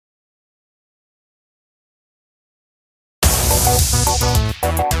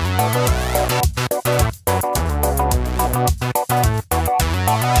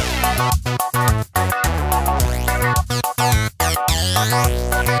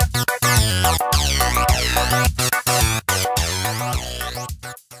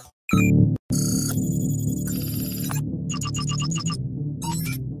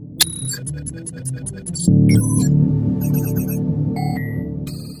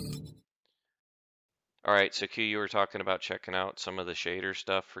All right, so Q, you were talking about checking out some of the shader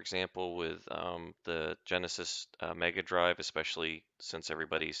stuff, for example, with the Genesis Mega Drive, especially since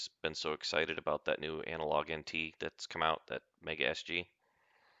everybody's been so excited about that new analog NT that's come out, that Mega SG.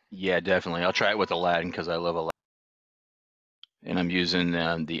 Yeah, definitely. I'll try it with Aladdin because I love Aladdin. And I'm using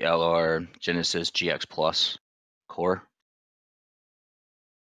the LR Genesis GX Plus core.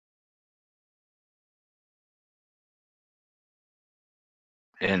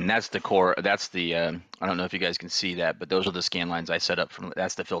 And that's the core. That's the, I don't know if you guys can see that, but those are the scan lines I set up from,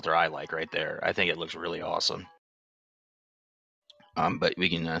 that's the filter I like right there. I think it looks really awesome. But we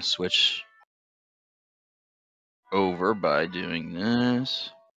can switch over by doing this.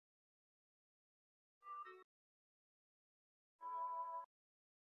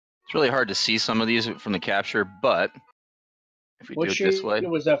 It's really hard to see some of these from the capture, but if we do it this way. What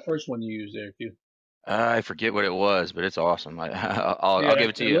was that first one you used there, Q? I forget what it was, but it's awesome. I'll give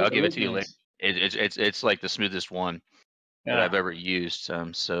it to you. I'll give it to you later. It's like the smoothest one that I've ever used.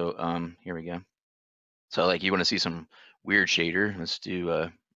 So here we go. So like you want to see some weird shader? Let's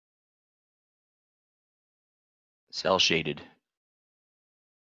do cell shaded.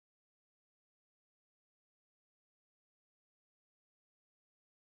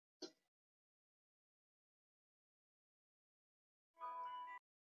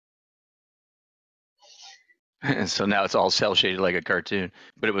 And so now it's all cell shaded like a cartoon,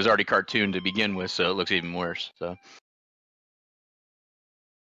 but it was already cartoon to begin with, so it looks even worse. So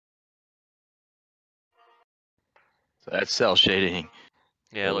that's cell shading.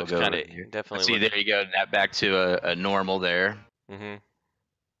 Yeah, it looks kind of definitely. See, there you go. That back to a normal there. Mm-hmm.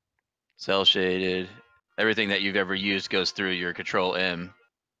 Cell shaded. Everything that you've ever used goes through your Control M.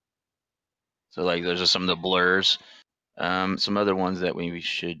 So like those are some of the blurs. Some other ones that we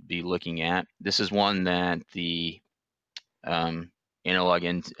should be looking at. This is one that the analog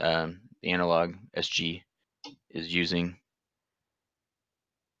SG is using.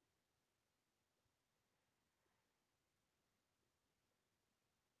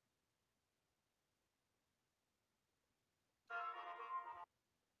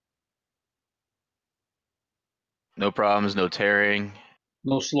 No problems, no tearing.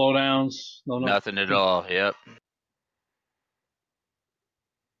 No slowdowns. Nothing at all. Yep.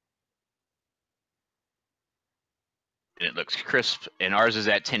 And it looks crisp, and ours is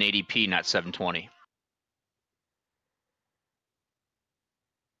at 1080p, not 720.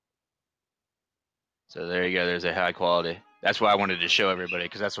 So there you go. There's a high quality. That's why I wanted to show everybody,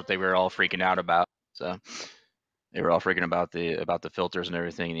 because that's what they were all freaking out about. So they were all freaking about the filters and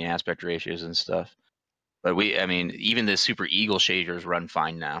everything, and the aspect ratios and stuff. But I mean, even the Super Eagle shaders run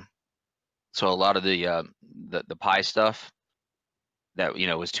fine now. So a lot of the Pi stuff that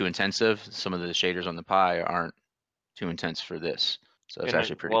was too intensive, some of the shaders on the Pi aren't too intense for this. So it's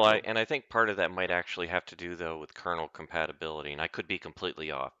actually pretty cool. I think part of that might actually have to do though with kernel compatibility, and I could be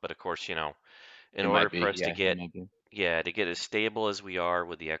completely off, but of course, in order for us to get as stable as we are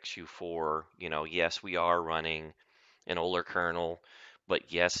with the XU4, yes, we are running an older kernel,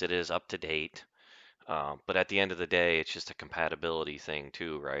 but yes, it is up to date. But at the end of the day, it's just a compatibility thing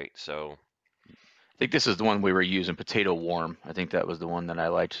too, right? So I think this is the one we were using, Potato Warm. I think that was the one that I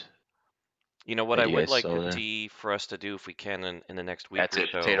liked. You know what I would like to see for us to do if we can in the next week or so. That's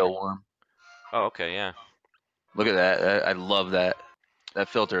it, Potato Warm. Oh, okay, yeah. Look at that. I love that. That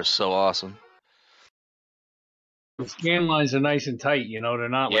filter is so awesome. The scan lines are nice and tight, they're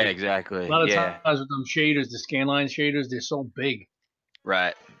not like... Yeah, exactly. A lot of times with them shaders, the scan line shaders, they're so big.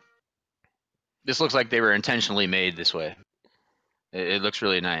 Right. This looks like they were intentionally made this way. It looks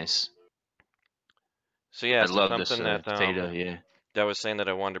really nice. So yeah, I love this that potato, that I was saying that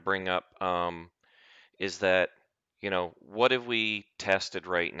I wanted to bring up is that, what have we tested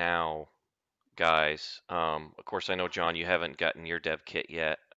right now, guys? Of course, I know, John, you haven't gotten your dev kit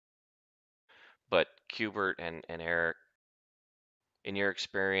yet, but Qbert and Eric, in your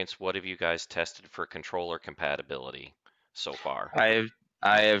experience, what have you guys tested for controller compatibility so far?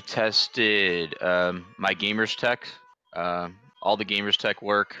 I have tested my Gamers Tech, all the Gamers Tech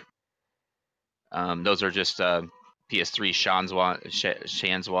work. Those are just PS3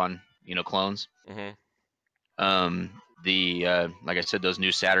 Shanzwan, clones. Mm-hmm. Like I said, those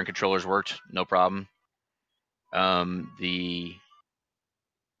new Saturn controllers worked, no problem. What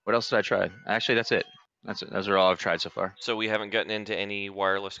else did I try? Actually, that's it. That's it. Those are all I've tried so far. So we haven't gotten into any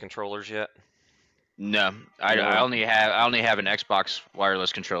wireless controllers yet? No, I only have an Xbox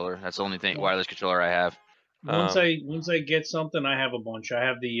wireless controller. That's the only thing wireless controller I have. Once I get something, I have a bunch. I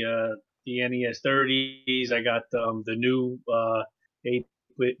have the NES 30s. I got the new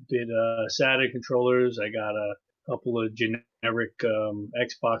 8-bit SATA controllers. I got a couple of generic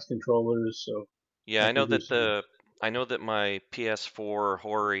Xbox controllers. So yeah, I know that my PS4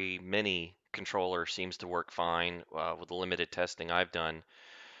 Hori Mini controller seems to work fine with the limited testing I've done.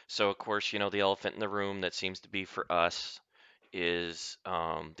 So of course, the elephant in the room that seems to be for us is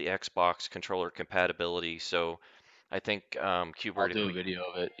the Xbox controller compatibility. So I think Qbert, I'll do a video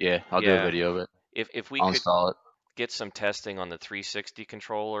of it. Yeah, I'll do a video of it. If we I'll could install it. get some testing on the 360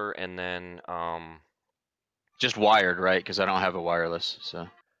 controller and then just wired, right? Because I don't have a wireless, so.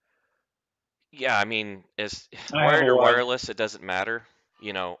 Yeah, I mean, as wired or wireless, it doesn't matter,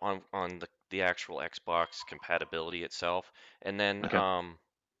 on the actual Xbox compatibility itself. And then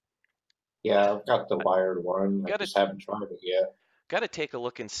yeah, I've got the wired one. I just haven't tried it yet. Got to take a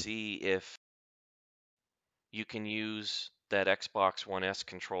look and see if you can use that Xbox One S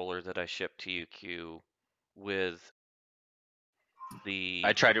controller that I shipped to you, Q, with the.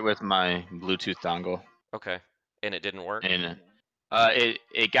 I tried it with my Bluetooth dongle. Okay, and it didn't work. And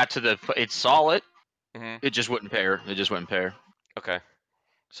it got to it saw it. Mm-hmm. It just wouldn't pair. It just wouldn't pair. Okay,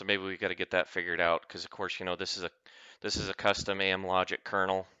 so maybe we got to get that figured out because, of course, this is a custom AM Logic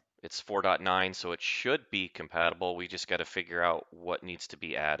kernel. It's 4.9, so it should be compatible. We just got to figure out what needs to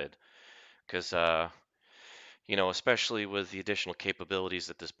be added because especially with the additional capabilities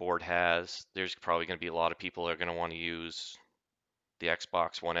that this board has, there's probably going to be a lot of people that are going to want to use the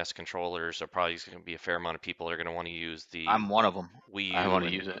Xbox One S controllers. There probably is going to be a fair amount of people that are going to want to use the. I'm one of them. Wii U. I want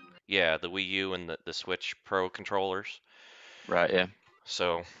to use it. Yeah, the Wii U and the Switch Pro controllers. Right. Yeah.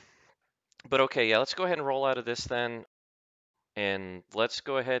 So, but okay, yeah, let's go ahead and roll out of this then, and let's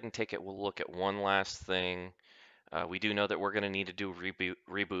go ahead and we'll look at one last thing. We do know that we're going to need to do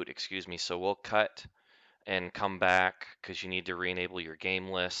reboot. Excuse me. So we'll cut and come back because you need to re-enable your game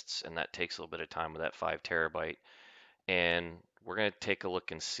lists, and that takes a little bit of time with that 5 terabyte. And we're going to take a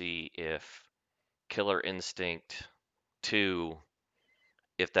look and see if Killer Instinct 2,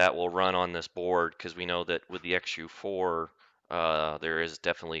 if that will run on this board, because we know that with the XU4, there is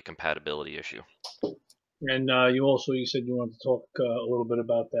definitely a compatibility issue. And you said you wanted to talk a little bit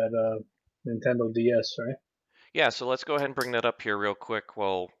about that Nintendo DS, right? Yeah, so let's go ahead and bring that up here real quick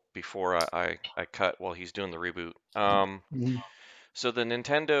before I cut while he's doing the reboot. So the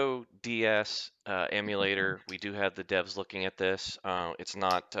Nintendo DS emulator, we do have the devs looking at this. It's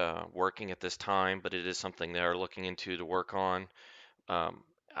not working at this time, but it is something they are looking into to work on.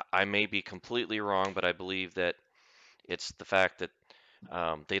 I may be completely wrong, but I believe that it's the fact that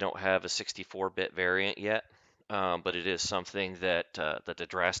they don't have a 64-bit variant yet, but it is something that the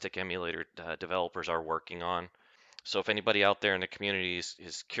Drastic emulator developers are working on. So if anybody out there in the community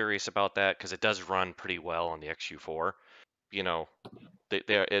is curious about that, because it does run pretty well on the XU4,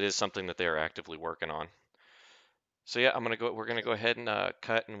 it is something that they are actively working on. So yeah, we're gonna go ahead and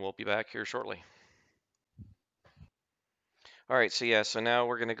cut, and we'll be back here shortly. All right, so yeah, so now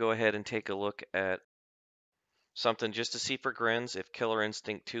we're gonna go ahead and take a look at something just to see for grins if Killer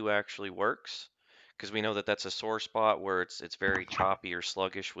Instinct 2 actually works, because we know that that's a sore spot where it's very choppy or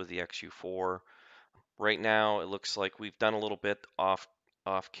sluggish with the XU4. Right now, it looks like we've done a little bit off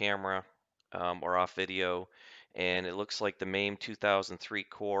camera or off video, and it looks like the MAME 2003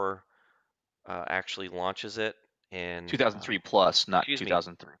 core actually launches it. And 2003 plus, not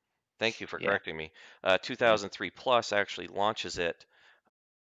 2003. Thank you for correcting me. 2003 plus actually launches it.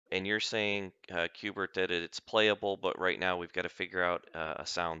 And you're saying, Qbert, that it's playable, but right now we've got to figure out a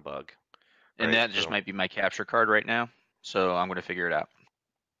sound bug. Right? And that just might be my capture card right now, so I'm going to figure it out.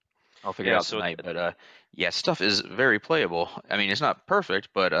 I'll figure it out tonight, but yeah, stuff is very playable. I mean, it's not perfect,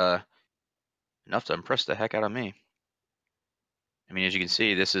 but enough to impress the heck out of me. I mean, as you can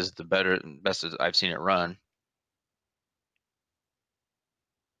see, this is the best as I've seen it run.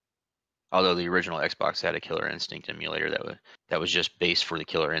 Although the original Xbox had a Killer Instinct emulator that was just based for the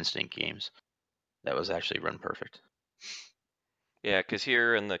Killer Instinct games. That was actually run perfect. Yeah, because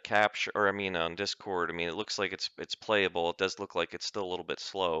here in the capture, or I mean on Discord, I mean it looks like it's playable. It does look like it's still a little bit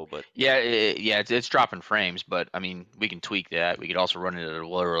slow, but yeah, it's dropping frames. But I mean, we can tweak that. We could also run it at a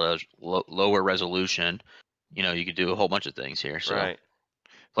lower resolution. You could do a whole bunch of things here. So. Right.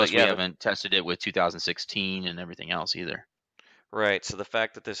 Plus, we haven't tested it with 2016 and everything else either. Right. So the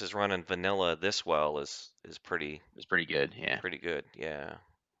fact that this is running vanilla this well is pretty. It's pretty good. Yeah. Pretty good. Yeah.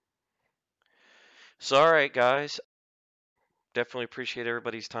 So, all right, guys. Definitely appreciate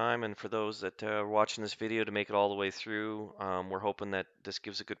everybody's time, and for those that are watching this video to make it all the way through, we're hoping that this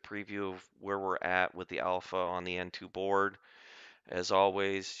gives a good preview of where we're at with the alpha on the N2 board. As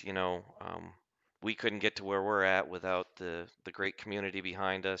always, we couldn't get to where we're at without the great community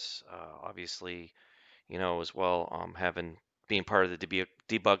behind us. Obviously, as well, being part of the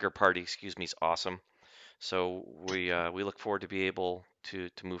debugger party, excuse me, is awesome. So we look forward to be able to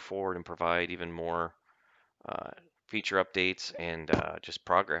move forward and provide even more feature updates and just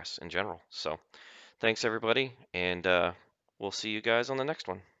progress in general. So thanks everybody, and we'll see you guys on the next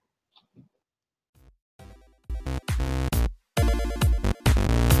one.